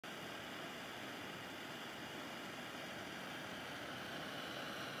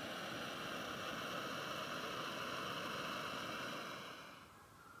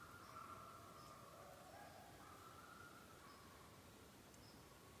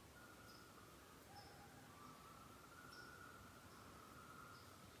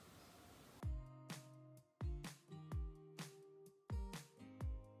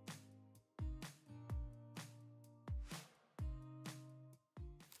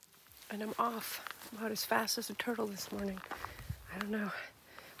and I'm off about as fast as a turtle this morning. I don't know.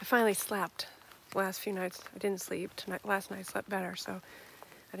 I finally slept the last few nights. I didn't sleep. Last night I slept better, so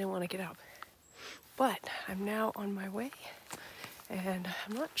I didn't want to get up. But I'm now on my way, and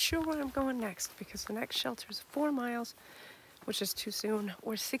I'm not sure where I'm going next because the next shelter is 4 miles, which is too soon,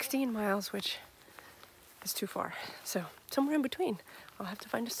 or 16 miles, which is too far. So somewhere in between, I'll have to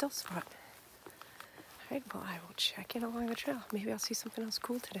find a stealth spot. All right, well, I will check in along the trail. Maybe I'll see something else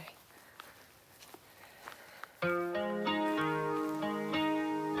cool today.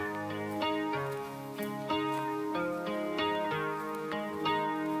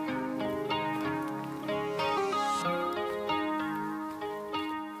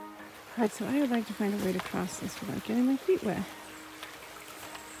 Alright, so I would like to find a way to cross this without getting my feet wet.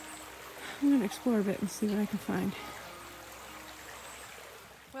 I'm going to explore a bit and see what I can find.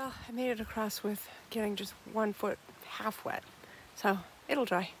 Well, I made it across with getting just 1 foot half wet, so it'll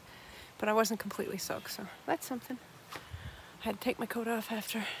dry. But I wasn't completely soaked, so that's something. I had to take my coat off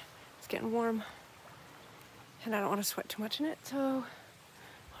after it's getting warm, and I don't want to sweat too much in it, so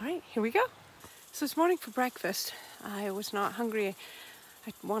alright, here we go. So this morning for breakfast, I was not hungry.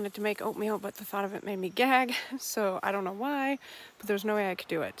 I wanted to make oatmeal, but the thought of it made me gag, so I don't know why, but there's no way I could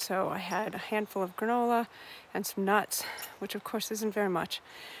do it. So I had a handful of granola and some nuts, which of course isn't very much.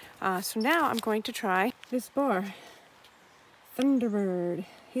 So now I'm going to try this bar, Thunderbird,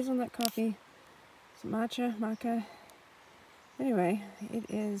 hazelnut coffee, some matcha, maca. Anyway, it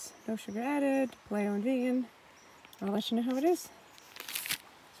is no sugar added, paleo and vegan. I'll let you know how it is.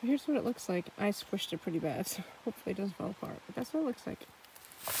 So here's what it looks like. I squished it pretty bad, so hopefully it doesn't fall apart, but that's what it looks like.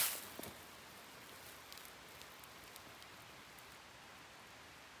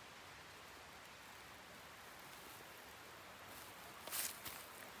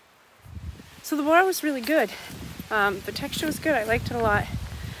 So the bar was really good. The texture was good. I liked it a lot.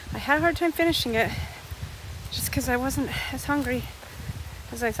 I had a hard time finishing it just because I wasn't as hungry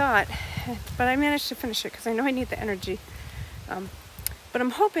as I thought. But I managed to finish it because I know I need the energy. But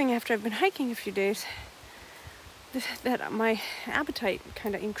I'm hoping after I've been hiking a few days that my appetite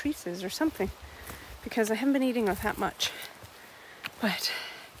kind of increases or something, because I haven't been eating that much. But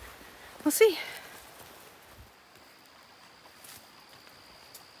we'll see.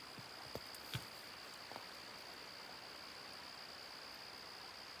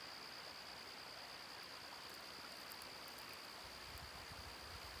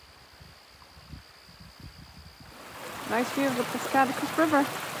 Nice view of the Caratunk River.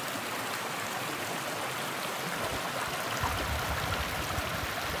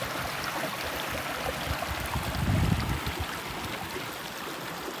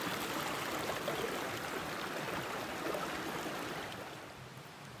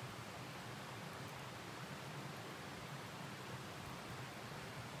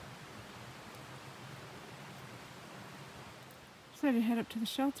 Decided to head up to the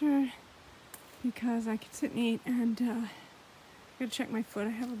shelter because I could sit and eat, and I gotta check my foot.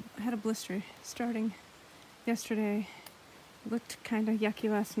 I had a blister starting yesterday. It looked kind of yucky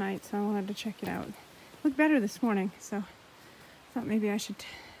last night, so I wanted to check it out. It looked better this morning, so I thought maybe I should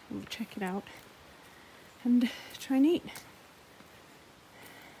check it out and try and eat.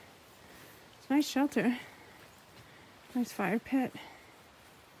 It's a nice shelter. Nice fire pit.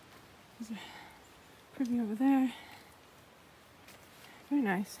 There's a privy over there. Very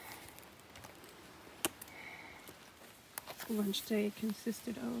nice. Lunch day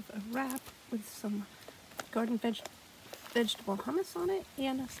consisted of a wrap with some garden vegetable hummus on it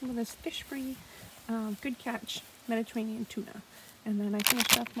and some of this fish-free Good Catch Mediterranean tuna. And then I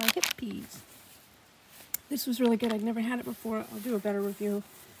finished off my hip peas. This was really good. I'd never had it before. I'll do a better review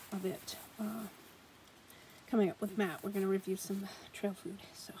of it coming up with Matt. We're going to review some trail food.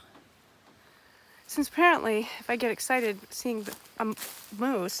 So, since apparently if I get excited seeing the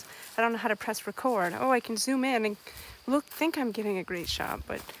moose, I don't know how to press record. Oh, I can zoom in and think I'm getting a great shot,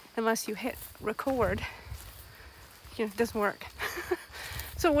 but unless you hit record, you know, it doesn't work.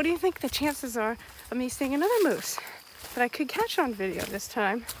 So what do you think the chances are of me seeing another moose that I could catch on video this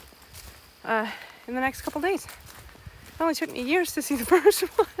time in the next couple days? It only took me years to see the first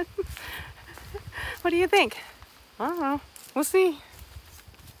one. What do you think? I don't know. We'll see.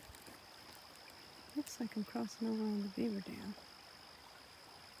 Looks like I'm crossing over on the beaver dam.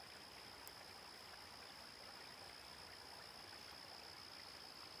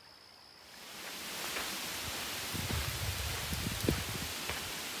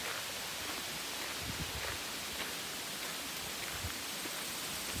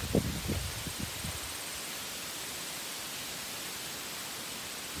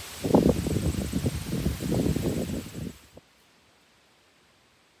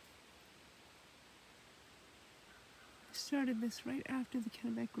 started this right after the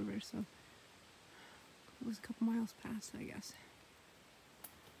Kennebec River, so it was a couple miles past, I guess.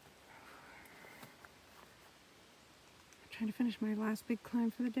 I'm trying to finish my last big climb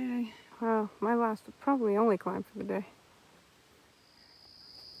for the day. Well, my last, probably only climb for the day.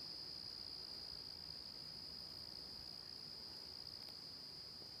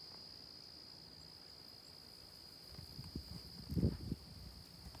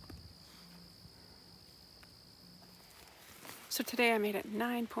 So today I made it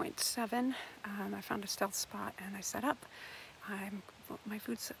 9.7. I found a stealth spot and I set up. My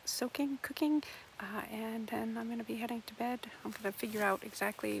food's soaking, cooking, and then I'm going to be heading to bed. I'm going to figure out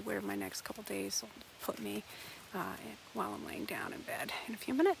exactly where my next couple days will put me while I'm laying down in bed in a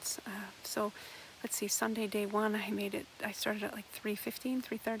few minutes. So let's see, Sunday day one, I started at like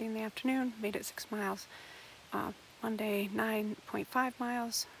 3:30 in the afternoon, made it 6 miles. Monday 9.5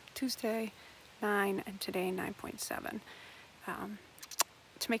 miles, Tuesday 9, and today 9.7.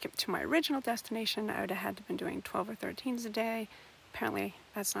 To make it to my original destination, I would have had to been doing 12 or 13s a day. Apparently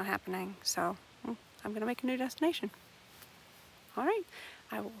that's not happening, so I'm gonna make a new destination. All right,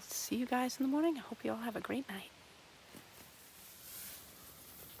 I will see you guys in the morning. I hope you all have a great night.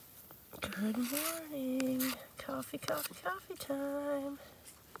 Good morning. Coffee, coffee, coffee time.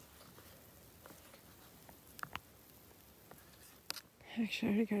 Actually,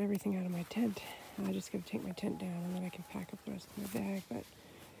 I already got everything out of my tent. I just gotta take my tent down and then I can pack up the rest of my bag, but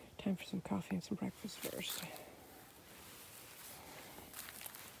time for some coffee and some breakfast first.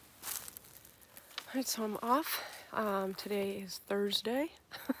 Alright, so I'm off. Today is Thursday.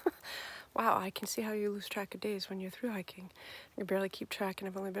 Wow, I can see how you lose track of days when you're through hiking. I barely keep track and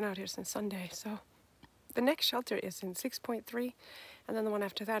I've only been out here since Sunday. So the next shelter is in 6.3 and then the one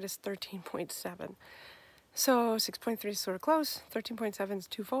after that is 13.7. So 6.3 is sort of close, 13.7 is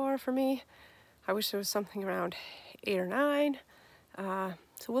too far for me. I wish there was something around 8 or 9.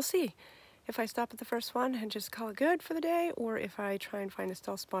 So we'll see if I stop at the first one and just call it good for the day, or if I try and find a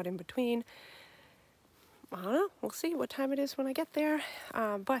stealth spot in between. I don't know, we'll see what time it is when I get there.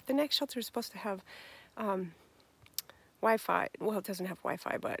 But the next shelter is supposed to have Wi-Fi. Well, it doesn't have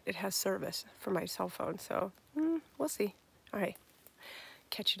Wi-Fi, but it has service for my cell phone, so we'll see. All right,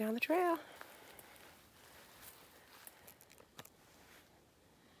 catch you down the trail.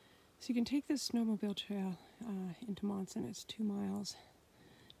 So you can take this snowmobile trail into Monson. It's 2 miles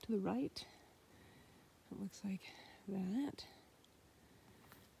to the right. It looks like that.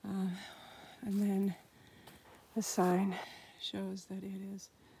 And then the sign shows that it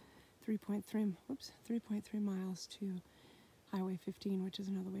is 3.3 miles to Highway 15, which is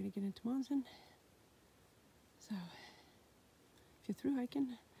another way to get into Monson. So if you're through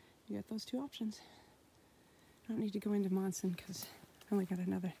hiking, you got those 2 options. I don't need to go into Monson because I only got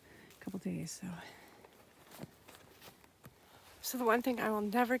another couple days, so the one thing I will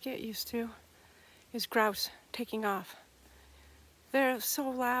never get used to is grouse taking off. They're so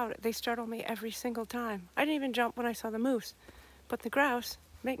loud. They startle me every single time. I didn't even jump when I saw the moose, but the grouse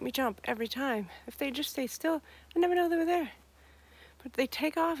make me jump every time. If they just stay still, I never know they were there. But they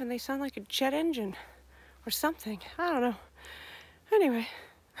take off and they sound like a jet engine or something. I don't know. Anyway,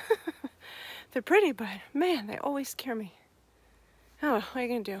 they're pretty, but man, they always scare me. Oh, what are you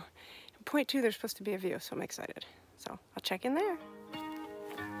gonna do? In point 2, there's supposed to be a view, so I'm excited. So I'll check in there.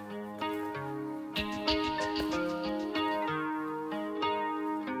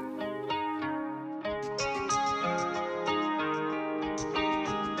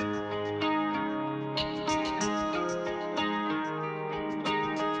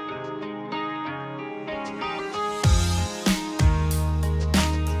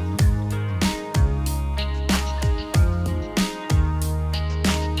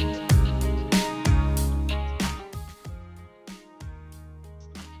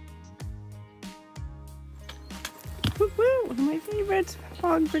 Woo-woo, one of my favorites,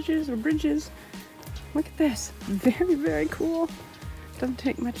 fog bridges or bridges. Look at this, very, very cool. Doesn't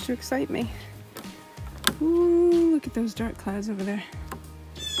take much to excite me. Ooh, look at those dark clouds over there.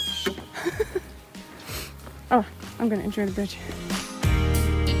 Oh, I'm gonna enjoy the bridge.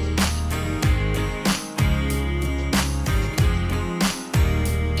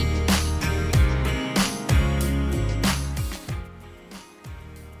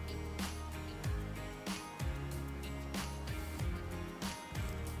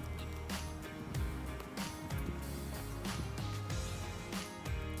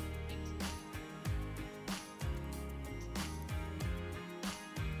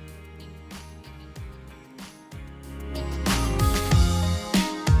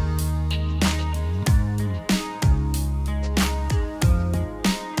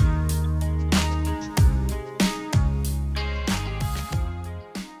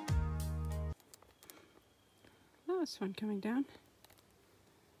 one coming down.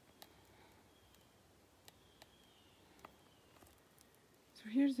 So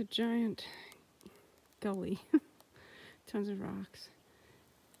here's a giant gully, tons of rocks.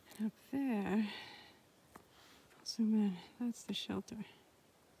 And up there, I'll zoom in, that's the shelter.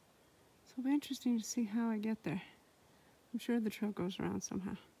 So it'll be interesting to see how I get there. I'm sure the trail goes around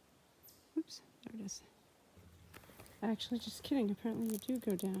somehow. Oops, there it is. Actually, just kidding, apparently you do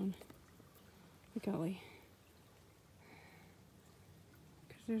go down the gully.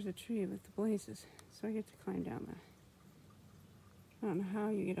 Because there's a tree with the blazes, so I get to climb down there. I don't know how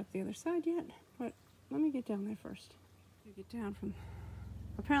you get up the other side yet, but let me get down there first. You get down from,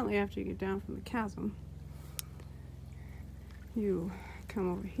 apparently after you get down from the chasm, you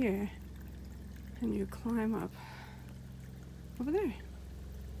come over here and you climb up over there.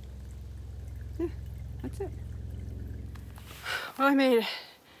 Yeah, that's it. Well, I'm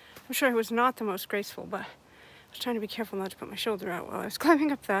sure it was not the most graceful, but I was trying to be careful not to put my shoulder out while I was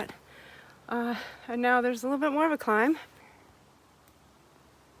climbing up that. And now there's a little bit more of a climb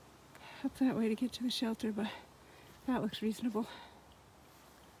up that way to get to the shelter, but that looks reasonable.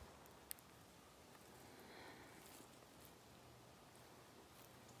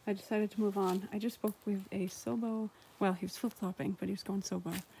 I decided to move on. I just spoke with a Sobo, well, he was flip-flopping, but he was going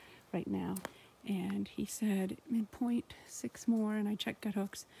Sobo right now. And he said midpoint 6 more, and I checked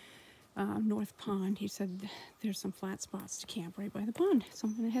Guthook's North Pond. He said there's some flat spots to camp right by the pond, so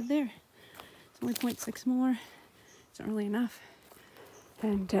I'm gonna head there. It's only 0.6 more. It's early enough.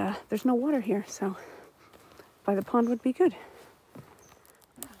 And there's no water here, so by the pond would be good.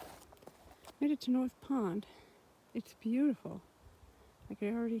 Made it to North Pond. It's beautiful. I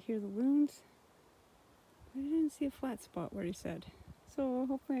could already hear the loons. I didn't see a flat spot where he said, so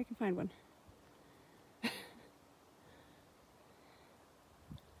hopefully I can find one.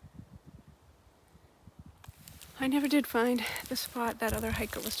 I never did find the spot that other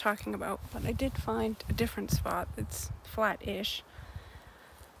hiker was talking about, but I did find a different spot that's flat-ish.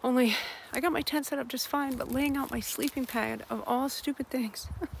 Only, I got my tent set up just fine, but laying out my sleeping pad, of all stupid things,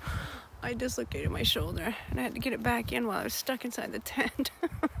 I dislocated my shoulder, and I had to get it back in while I was stuck inside the tent.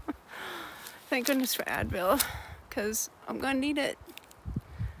 Thank goodness for Advil, because I'm gonna need it.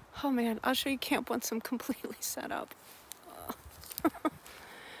 Oh man, I'll show you camp once I'm completely set up.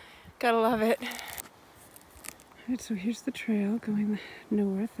 Gotta love it. Alright, so here's the trail going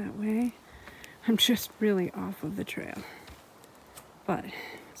north that way. I'm just really off of the trail. But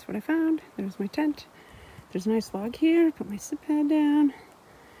that's what I found. There's my tent. There's a nice log here. Put my sit pad down.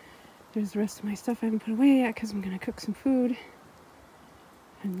 There's the rest of my stuff I haven't put away yet because I'm going to cook some food.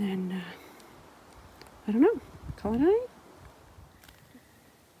 And then, I don't know, call it a night.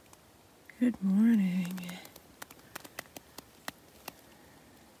 Good morning.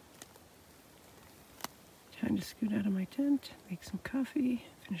 Time to scoot out of my tent, make some coffee,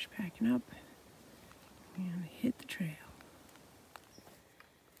 finish packing up, and hit the trail.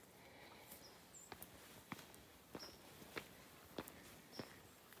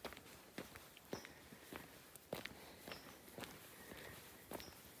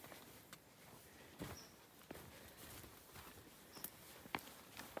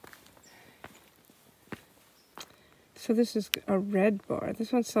 So this is a red bar.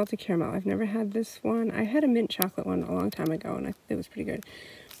 This one's salted caramel. I've never had this one. I had a mint chocolate one a long time ago, and it was pretty good.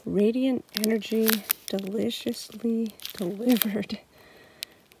 Radiant energy, deliciously delivered.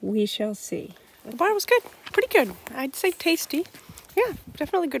 We shall see. The bar was good. Pretty good. I'd say tasty. Yeah,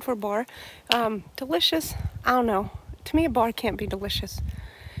 definitely good for a bar. Delicious. I don't know. To me, a bar can't be delicious.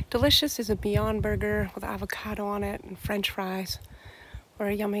 Delicious is a Beyond Burger with avocado on it and French fries, or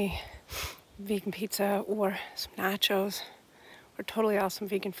a yummy vegan pizza, or some nachos, or a totally awesome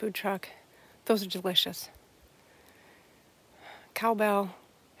vegan food truck. Those are delicious. Cowbell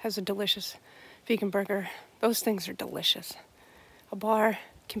has a delicious vegan burger. Those things are delicious. A bar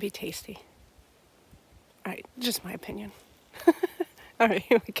can be tasty. All right, just my opinion. All right,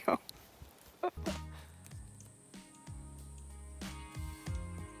 here we go.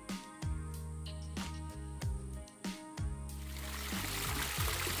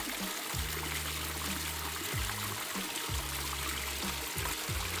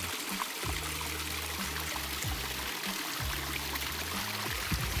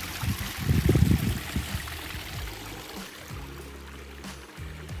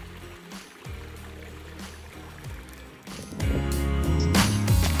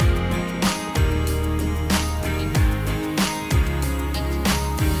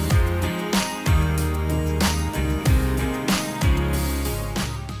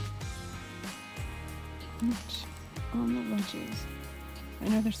 On the ledges. I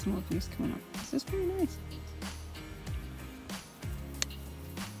know there's some more views coming up. This is pretty nice.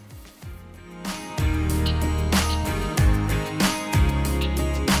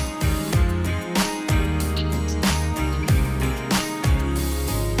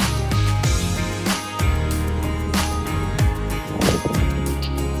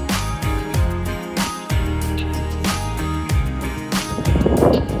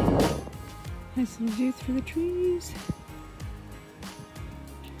 Nice little view through the trees.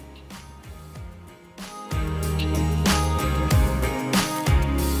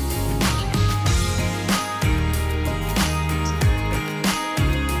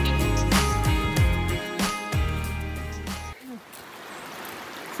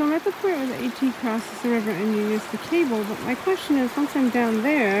 So I'm at the point where the AT crosses the river and you use the cable, but my question is, once I'm down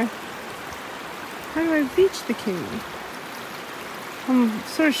there, how do I reach the cable? I'm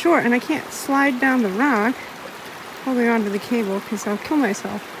sort of short and I can't slide down the rock holding onto the cable because I'll kill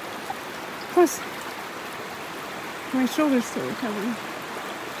myself. Plus, my shoulder's still recovering.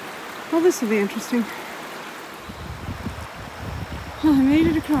 Well, this will be interesting. Well, I made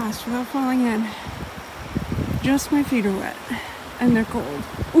it across without falling in. Just my feet are wet. And they're cold.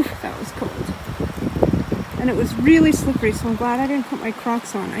 Oof, that was cold. And it was really slippery, so I'm glad I didn't put my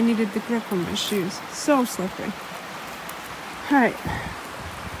Crocs on. I needed the grip on my shoes. So slippery. Alright.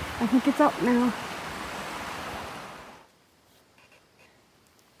 I think it's up now.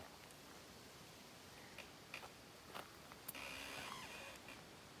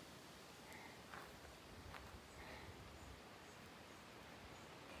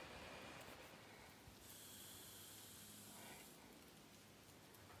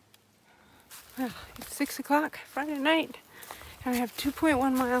 Well, it's 6 o'clock Friday night, and I have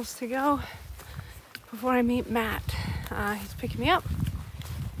 2.1 miles to go before I meet Matt. He's picking me up.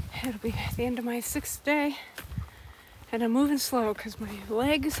 It'll be the end of my 6th day, and I'm moving slow because my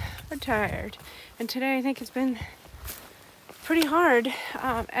legs are tired. And today I think it's been pretty hard,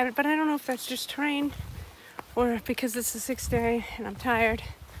 but I don't know if that's just terrain or because it's the 6th day and I'm tired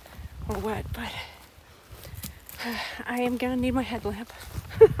or what, but I am gonna need my headlamp.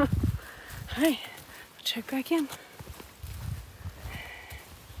 Alright, I'll check back in.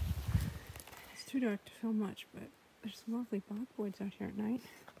 It's too dark to film much, but there's some lovely boxboards out here at night.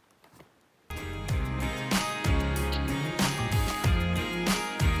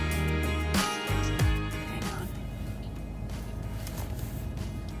 Hang on.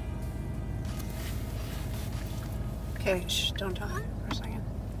 Okay, shh, don't talk for a second.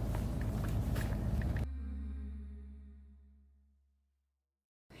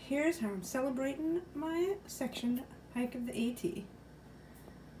 Here's how I'm celebrating my section hike of the AT.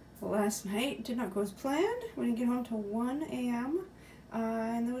 Last night did not go as planned. We didn't get home till 1 a.m.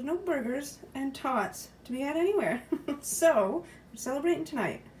 And there was no burgers and tots to be had anywhere. So we're celebrating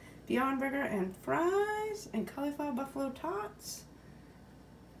tonight. Beyond Burger and fries and cauliflower buffalo tots.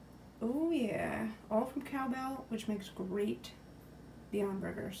 Oh yeah, all from Cowbell, which makes great Beyond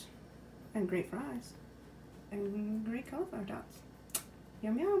Burgers and great fries and great cauliflower tots.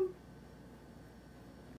 Yum yum.